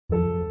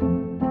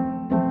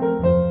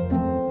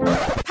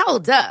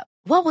Hold up.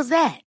 What was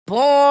that?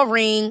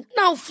 Boring.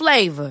 No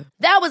flavor.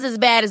 That was as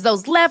bad as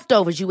those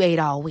leftovers you ate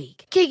all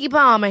week. Keke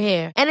Palmer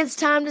here. And it's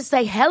time to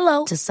say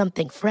hello to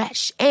something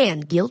fresh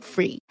and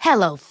guilt-free.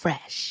 Hello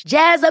Fresh.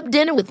 Jazz up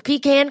dinner with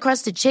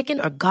pecan-crusted chicken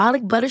or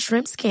garlic butter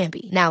shrimp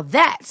scampi. Now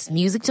that's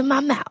music to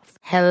my mouth.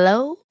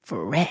 Hello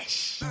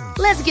Fresh.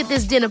 Let's get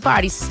this dinner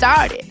party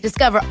started.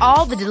 Discover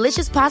all the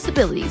delicious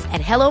possibilities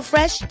at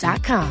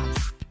hellofresh.com.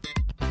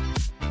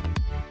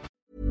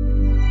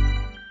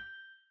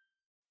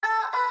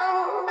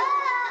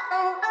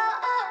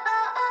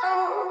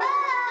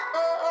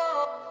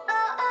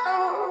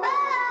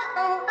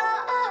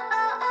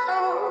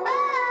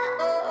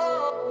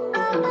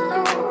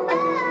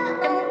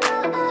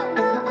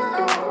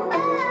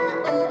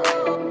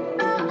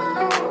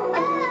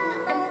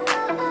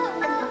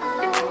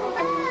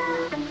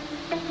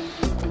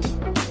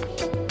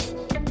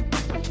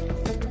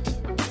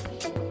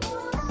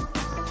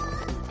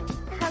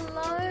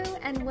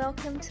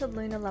 Welcome to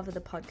Lunar Lover,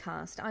 the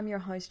podcast. I'm your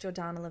host,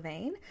 Jordana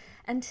Levine,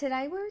 and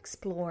today we're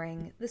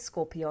exploring the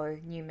Scorpio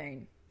new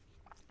moon.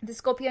 The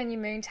Scorpio new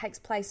moon takes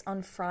place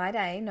on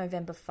Friday,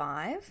 November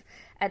 5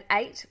 at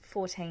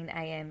 8:14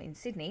 a.m. in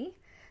Sydney,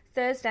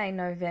 Thursday,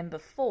 November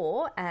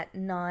 4 at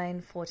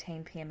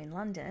 9:14 p.m. in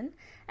London,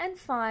 and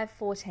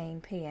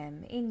 5:14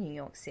 p.m. in New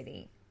York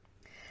City.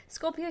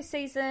 Scorpio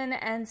season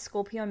and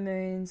Scorpio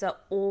moons are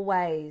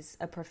always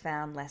a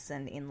profound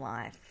lesson in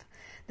life.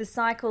 The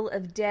cycle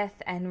of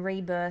death and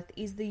rebirth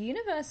is the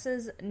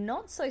universe's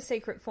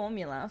not-so-secret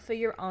formula for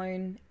your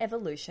own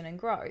evolution and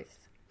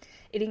growth.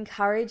 It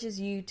encourages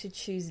you to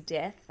choose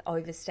death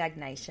over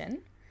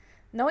stagnation,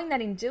 knowing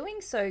that in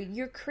doing so,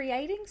 you're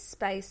creating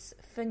space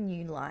for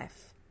new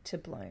life to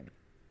bloom.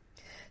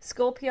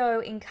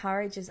 Scorpio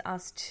encourages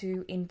us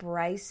to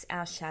embrace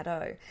our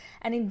shadow,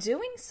 and in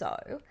doing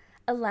so,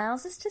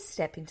 allows us to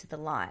step into the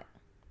light.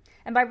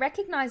 And by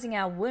recognizing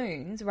our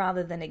wounds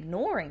rather than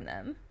ignoring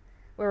them,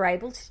 we're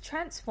able to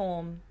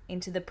transform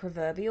into the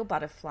proverbial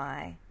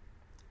butterfly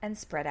and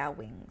spread our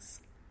wings.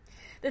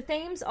 The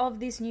themes of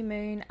this new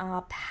moon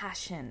are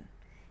passion,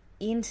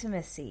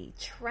 intimacy,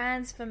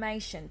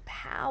 transformation,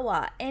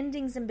 power,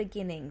 endings and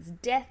beginnings,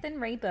 death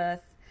and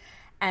rebirth,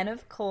 and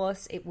of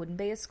course, it wouldn't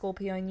be a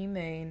Scorpio new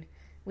moon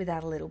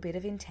without a little bit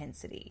of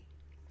intensity.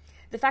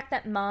 The fact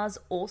that Mars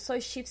also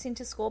shifts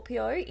into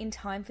Scorpio in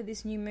time for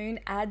this new moon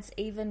adds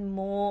even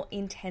more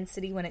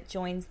intensity when it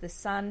joins the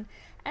Sun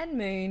and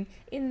Moon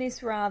in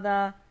this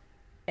rather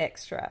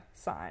extra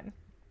sign.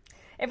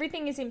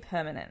 Everything is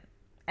impermanent,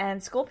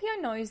 and Scorpio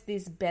knows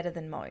this better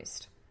than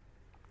most.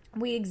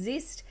 We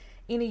exist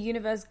in a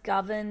universe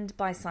governed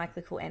by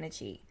cyclical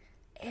energy.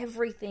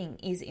 Everything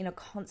is in a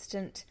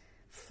constant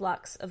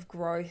flux of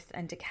growth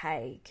and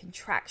decay,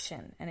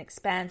 contraction and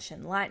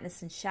expansion,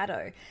 lightness and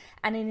shadow,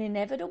 and an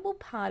inevitable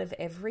part of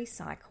every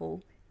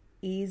cycle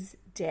is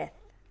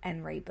death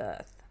and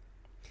rebirth.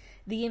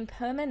 The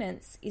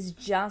impermanence is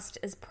just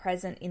as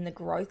present in the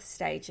growth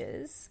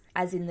stages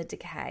as in the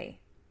decay.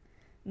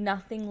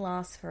 Nothing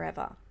lasts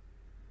forever.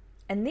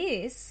 And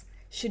this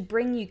should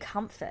bring you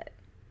comfort.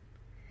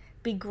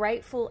 Be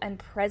grateful and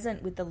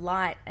present with the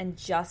light, and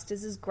just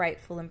as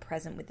grateful and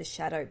present with the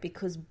shadow,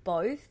 because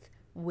both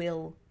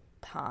will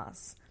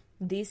pass.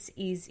 This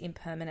is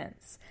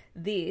impermanence.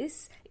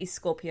 This is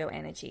Scorpio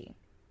energy.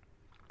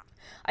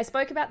 I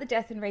spoke about the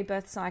death and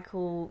rebirth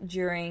cycle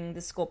during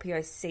the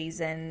Scorpio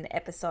season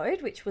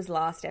episode, which was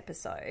last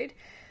episode.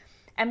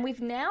 And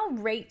we've now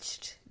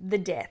reached the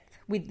death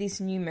with this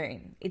new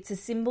moon. It's a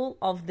symbol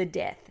of the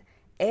death.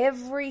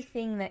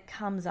 Everything that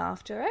comes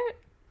after it,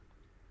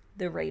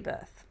 the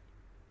rebirth.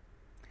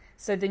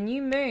 So the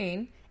new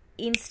moon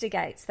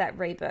instigates that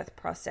rebirth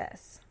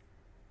process.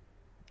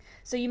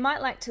 So you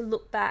might like to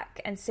look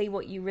back and see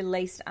what you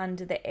released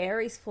under the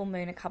Aries full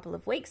moon a couple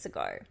of weeks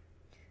ago.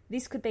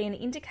 This could be an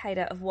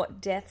indicator of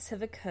what deaths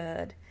have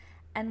occurred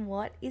and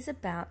what is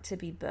about to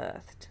be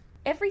birthed.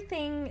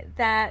 Everything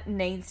that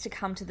needs to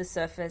come to the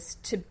surface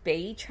to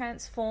be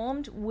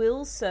transformed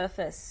will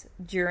surface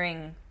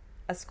during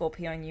a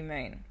Scorpio new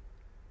moon.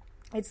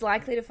 It's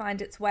likely to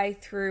find its way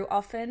through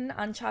often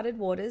uncharted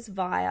waters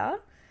via,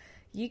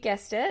 you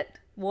guessed it,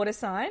 water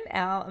sign,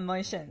 our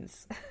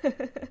emotions.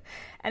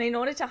 And in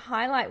order to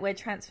highlight where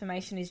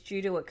transformation is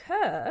due to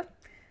occur,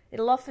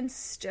 it'll often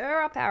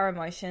stir up our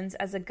emotions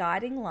as a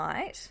guiding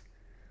light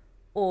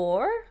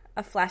or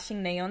a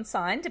flashing neon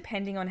sign,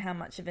 depending on how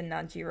much of a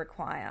nudge you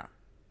require.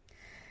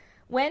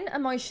 When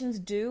emotions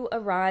do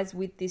arise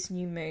with this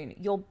new moon,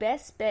 your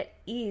best bet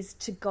is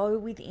to go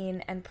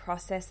within and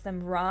process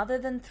them rather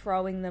than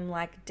throwing them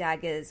like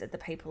daggers at the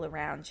people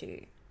around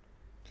you.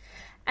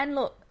 And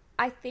look,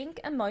 I think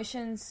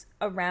emotions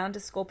around a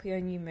Scorpio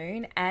new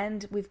moon,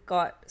 and we've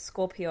got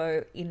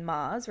Scorpio in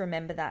Mars,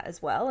 remember that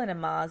as well, and a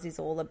Mars is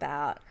all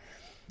about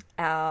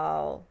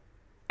our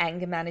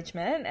anger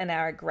management and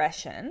our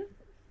aggression,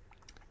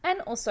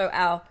 and also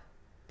our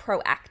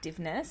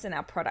proactiveness and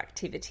our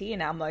productivity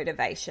and our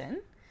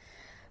motivation.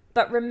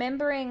 But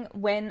remembering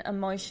when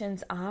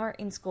emotions are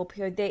in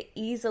Scorpio, there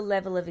is a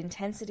level of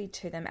intensity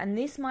to them, and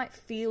this might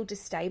feel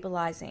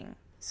destabilizing.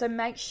 So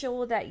make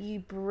sure that you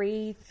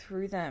breathe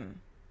through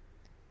them.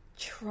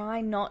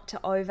 Try not to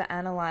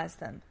overanalyze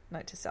them,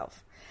 note to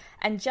self.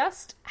 And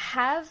just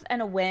have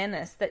an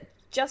awareness that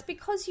just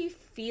because you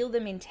feel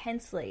them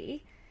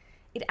intensely,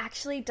 it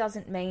actually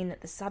doesn't mean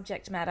that the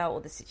subject matter or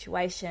the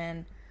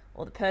situation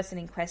or the person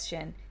in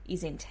question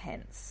is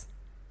intense.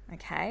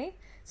 Okay?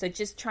 So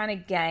just trying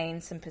to gain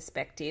some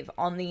perspective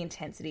on the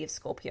intensity of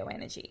Scorpio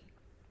energy.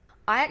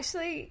 I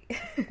actually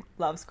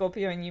love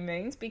Scorpio new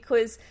moons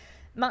because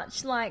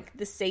much like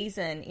the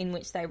season in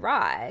which they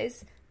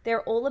rise,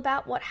 they're all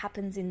about what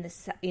happens in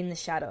the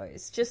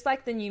shadows, just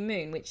like the new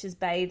moon, which is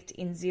bathed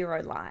in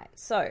zero light.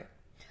 So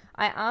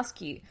I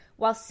ask you,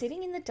 while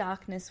sitting in the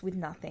darkness with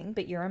nothing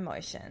but your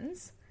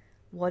emotions,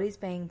 what is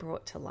being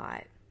brought to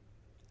light?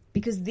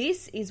 Because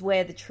this is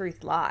where the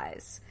truth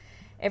lies.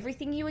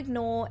 Everything you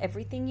ignore,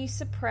 everything you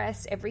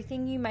suppress,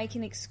 everything you make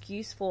an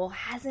excuse for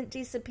hasn't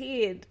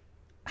disappeared.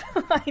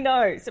 I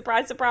know,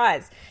 surprise,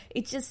 surprise.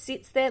 It just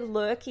sits there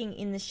lurking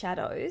in the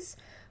shadows,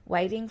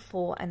 waiting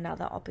for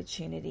another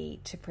opportunity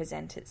to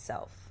present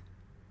itself.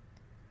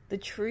 The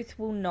truth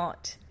will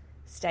not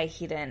stay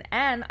hidden,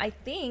 and I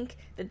think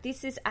that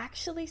this is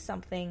actually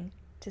something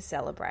to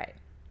celebrate.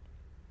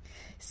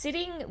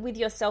 Sitting with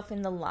yourself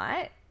in the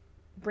light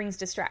brings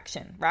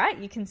distraction, right?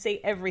 You can see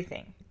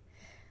everything.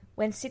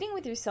 When sitting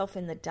with yourself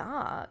in the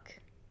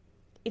dark,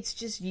 it's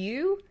just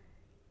you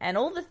and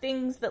all the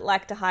things that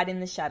like to hide in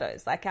the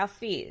shadows, like our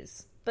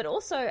fears, but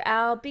also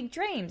our big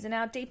dreams and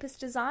our deepest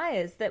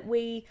desires that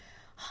we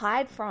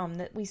hide from,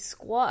 that we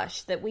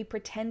squash, that we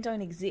pretend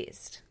don't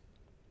exist.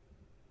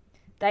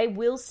 They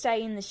will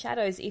stay in the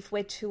shadows if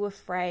we're too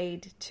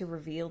afraid to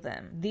reveal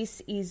them.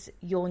 This is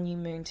your new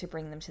moon to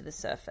bring them to the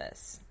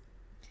surface.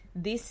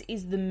 This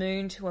is the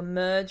moon to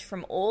emerge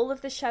from all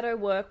of the shadow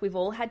work we've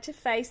all had to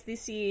face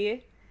this year.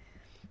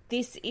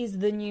 This is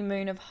the new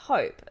moon of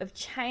hope, of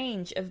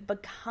change, of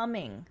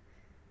becoming,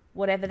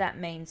 whatever that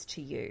means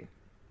to you.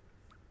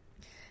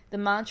 The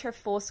mantra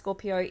for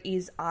Scorpio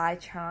is I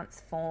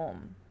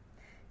transform.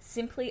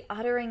 Simply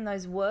uttering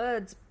those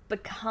words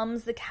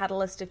becomes the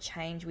catalyst of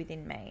change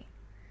within me.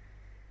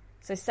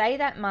 So say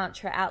that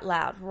mantra out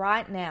loud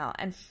right now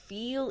and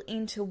feel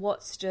into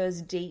what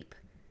stirs deep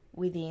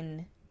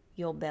within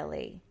your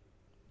belly.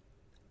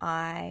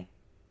 I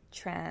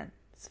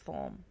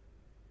transform.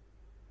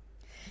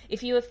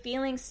 If you are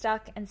feeling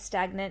stuck and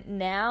stagnant,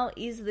 now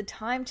is the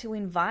time to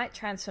invite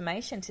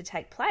transformation to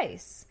take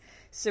place,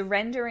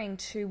 surrendering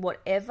to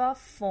whatever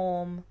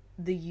form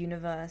the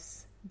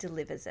universe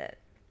delivers it.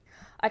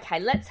 Okay,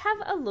 let's have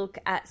a look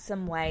at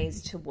some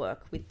ways to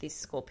work with this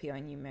Scorpio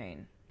new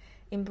moon.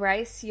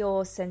 Embrace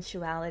your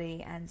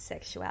sensuality and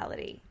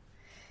sexuality.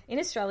 In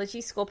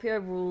astrology, Scorpio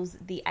rules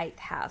the 8th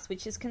house,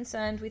 which is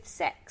concerned with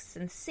sex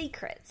and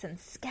secrets and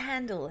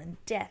scandal and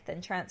death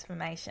and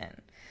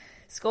transformation.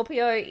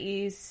 Scorpio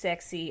is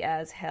sexy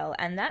as hell,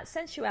 and that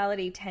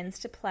sensuality tends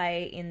to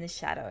play in the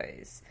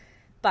shadows.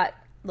 But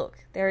look,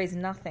 there is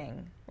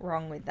nothing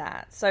wrong with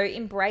that. So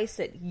embrace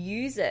it,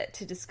 use it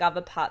to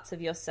discover parts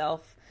of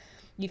yourself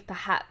you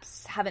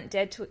perhaps haven't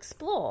dared to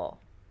explore.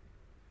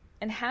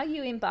 And how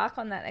you embark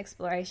on that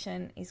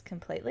exploration is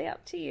completely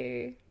up to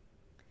you.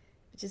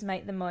 Just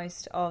make the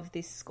most of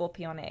this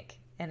scorpionic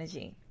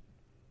energy.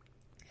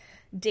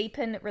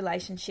 Deepen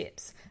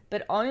relationships,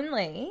 but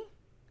only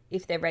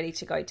if they're ready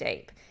to go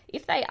deep.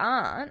 If they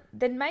aren't,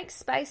 then make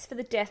space for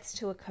the depths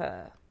to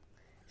occur.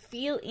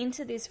 Feel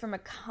into this from a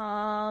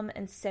calm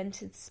and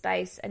centered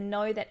space and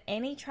know that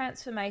any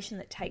transformation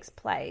that takes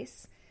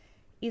place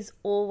is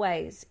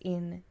always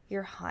in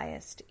your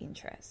highest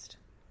interest.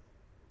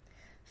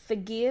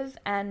 Forgive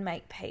and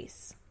make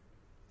peace.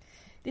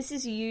 This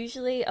is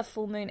usually a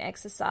full moon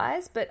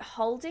exercise, but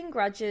holding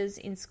grudges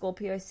in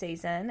Scorpio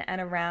season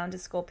and around a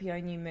Scorpio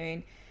new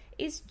moon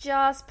is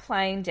just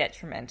plain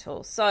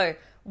detrimental. So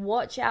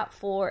watch out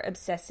for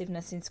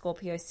obsessiveness in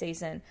Scorpio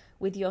season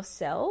with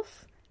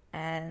yourself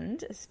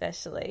and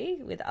especially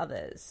with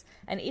others.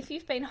 And if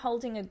you've been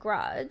holding a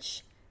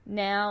grudge,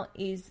 now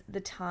is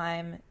the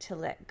time to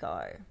let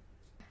go.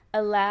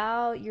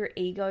 Allow your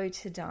ego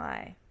to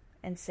die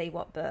and see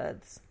what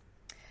births.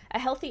 A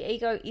healthy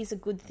ego is a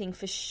good thing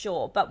for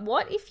sure, but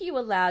what if you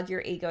allowed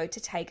your ego to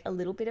take a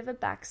little bit of a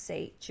back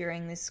seat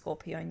during this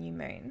Scorpio new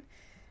moon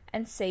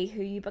and see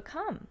who you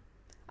become?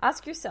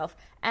 Ask yourself,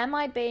 am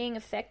I being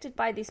affected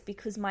by this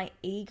because my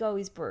ego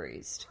is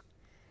bruised?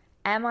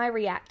 Am I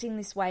reacting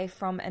this way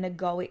from an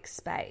egoic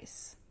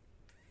space?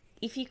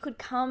 If you could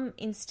come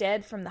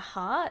instead from the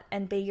heart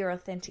and be your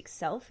authentic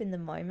self in the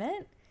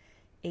moment,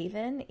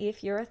 even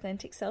if your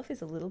authentic self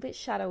is a little bit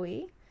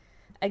shadowy,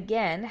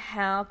 again,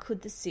 how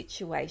could the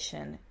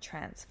situation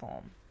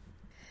transform?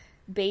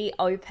 Be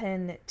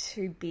open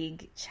to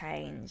big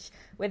change.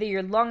 Whether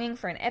you're longing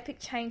for an epic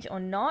change or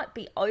not,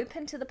 be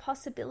open to the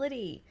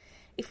possibility.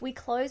 If we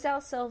close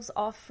ourselves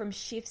off from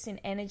shifts in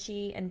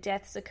energy and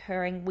deaths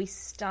occurring, we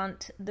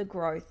stunt the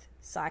growth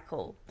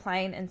cycle,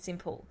 plain and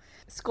simple.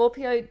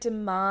 Scorpio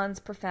demands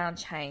profound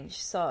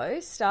change, so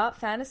start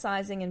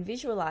fantasizing and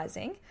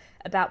visualizing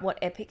about what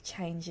epic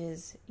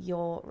changes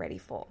you're ready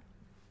for.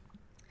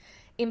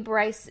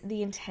 embrace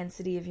the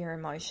intensity of your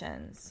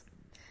emotions.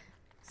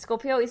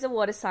 Scorpio is a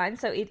water sign,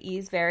 so it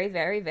is very,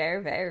 very,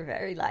 very, very,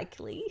 very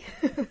likely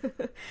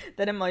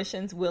that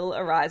emotions will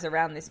arise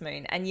around this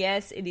moon. And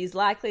yes, it is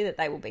likely that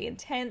they will be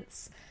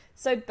intense.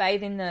 So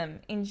bathe in them,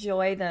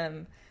 enjoy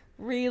them,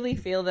 really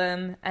feel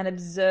them, and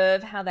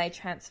observe how they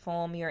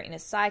transform your inner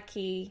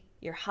psyche,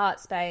 your heart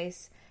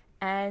space,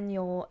 and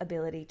your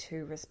ability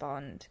to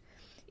respond.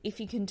 If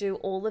you can do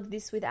all of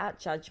this without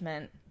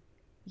judgment,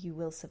 you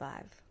will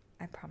survive.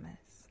 I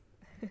promise.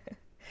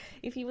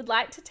 If you would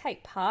like to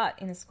take part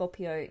in a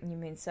Scorpio New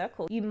Moon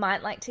Circle, you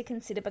might like to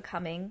consider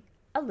becoming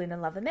a Lunar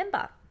Lover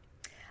member.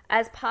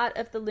 As part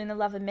of the Lunar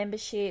Lover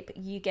membership,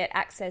 you get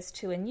access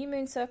to a New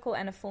Moon Circle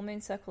and a Full Moon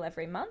Circle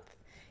every month.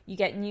 You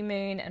get New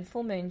Moon and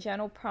Full Moon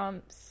journal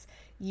prompts.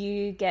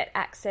 You get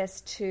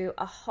access to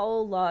a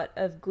whole lot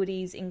of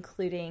goodies,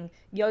 including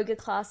yoga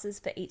classes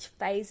for each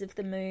phase of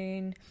the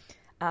moon,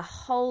 a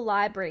whole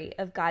library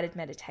of guided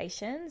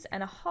meditations,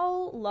 and a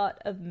whole lot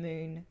of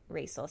moon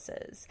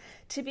resources.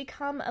 To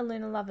become a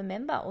Lunar Lover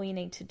member, all you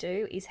need to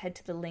do is head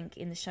to the link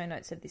in the show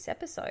notes of this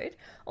episode,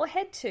 or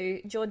head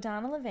to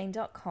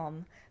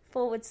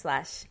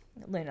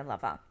jordanalevine.com/Lunar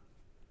Lover.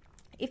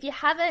 If you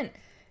haven't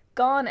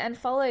gone and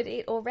followed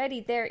it already,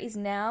 there is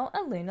now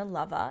a Lunar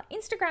Lover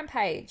Instagram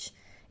page.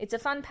 It's a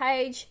fun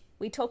page.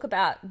 We talk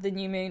about the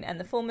new moon and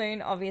the full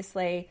moon,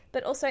 obviously,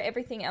 but also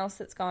everything else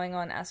that's going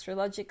on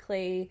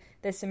astrologically.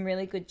 There's some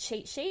really good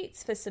cheat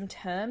sheets for some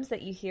terms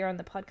that you hear on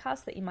the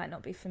podcast that you might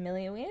not be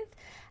familiar with.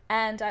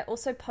 And I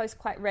also post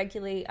quite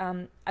regularly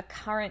a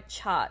current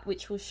chart,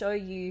 which will show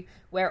you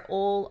where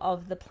all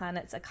of the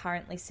planets are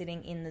currently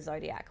sitting in the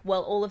zodiac.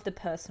 Well, all of the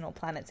personal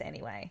planets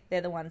anyway. They're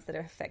the ones that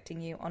are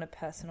affecting you on a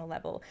personal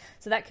level.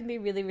 So that can be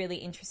really, really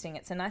interesting.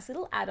 It's a nice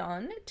little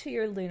add-on to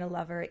your Lunar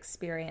Lover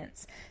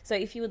experience. So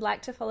if you would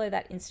like to follow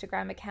that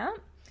Instagram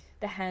account,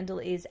 the handle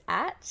is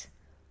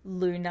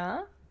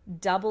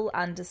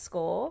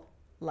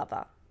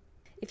 @Lunar__Lover.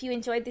 If you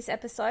enjoyed this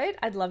episode,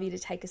 I'd love you to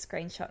take a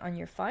screenshot on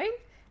your phone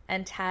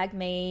and tag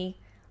me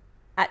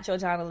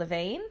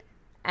 @JordanaLevine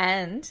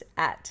and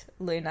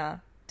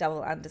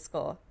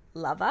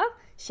 @Lunar__Lover.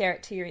 Share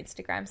it to your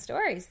Instagram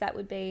stories. That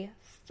would be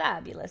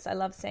fabulous. I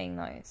love seeing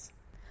those.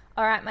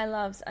 All right, my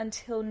loves,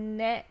 until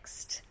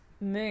next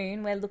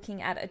moon, we're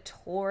looking at a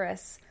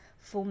Taurus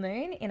full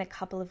moon in a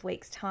couple of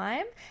weeks'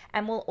 time,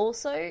 and we'll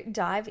also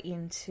dive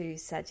into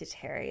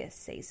Sagittarius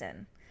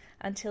season.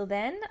 Until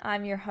then,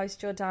 I'm your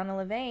host, Jordana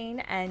Levine,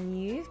 and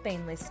you've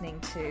been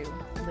listening to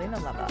Lunar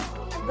Lover,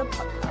 the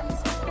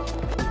podcast.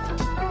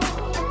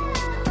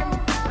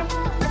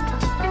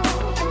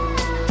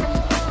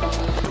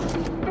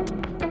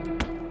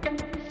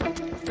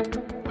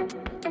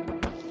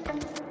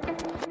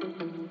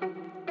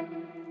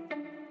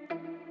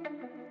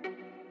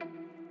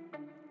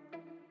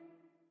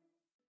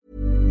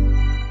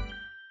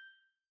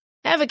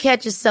 Ever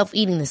catch yourself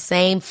eating the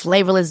same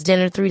flavorless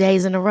dinner 3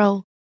 days in a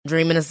row?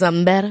 Dreaming of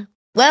something better?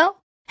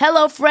 Well,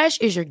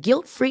 HelloFresh is your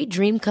guilt-free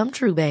dream come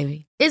true,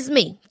 baby. It's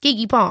me,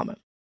 Keke Palmer.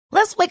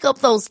 Let's wake up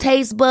those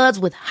taste buds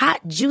with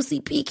hot, juicy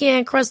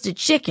pecan-crusted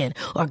chicken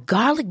or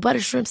garlic butter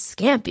shrimp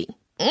scampi.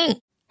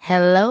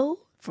 Hello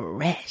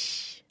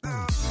Fresh.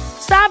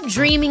 Stop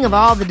dreaming of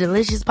all the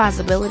delicious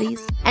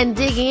possibilities and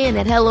dig in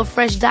at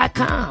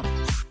HelloFresh.com.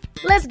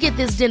 Let's get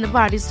this dinner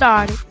party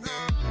started.